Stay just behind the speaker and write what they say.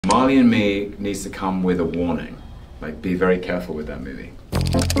Marley and Me needs to come with a warning. Like, be very careful with that movie.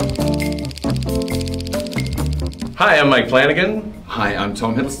 Hi, I'm Mike Flanagan. Hi, I'm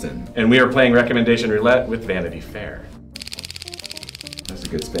Tom Hiddleston. And we are playing Recommendation Roulette with Vanity Fair. That's a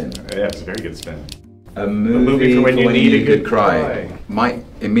good spin. Yeah, it's a very good spin. A movie for when you need a good cry. My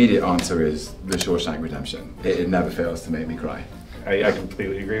immediate answer is The Shawshank Redemption. It never fails to make me cry. I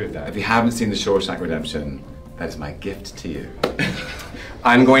completely agree with that. If you haven't seen The Shawshank Redemption, that is my gift to you.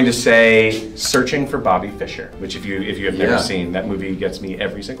 I'm going to say Searching for Bobby Fischer, which if you have never Yeah. seen, that movie gets me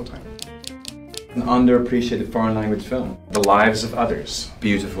every single time. An underappreciated foreign language film. The Lives of Others.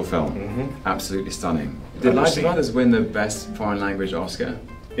 Beautiful film. Absolutely stunning. Did Lives of Others win the Best Foreign Language Oscar?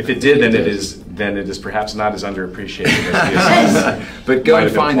 If it did, then it is perhaps not as underappreciated as it is. But go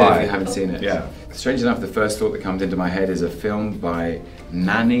and find it if you haven't seen it. Yeah. Strange enough, the first thought that comes into my head is a film by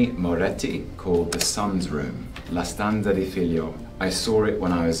Nanni Moretti called The Son's Room, La Stanza di Figlio. I saw it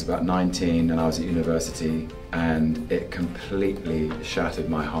when I was about 19 and I was at university, and it completely shattered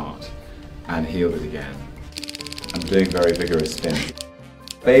my heart and healed it again. I'm doing very vigorous spins.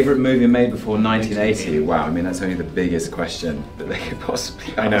 Favorite movie made before 1980? Wow, I mean that's only the biggest question that they could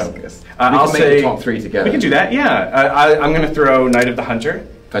possibly ask us. I'll we can say make the top three together. We can do that, yeah. I'm going to throw Night of the Hunter.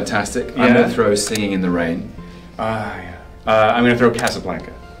 Fantastic. Yeah. I'm going to throw Singing in the Rain. Yeah. I'm going to throw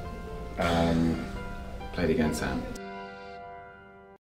Casablanca. Play it again, Sam.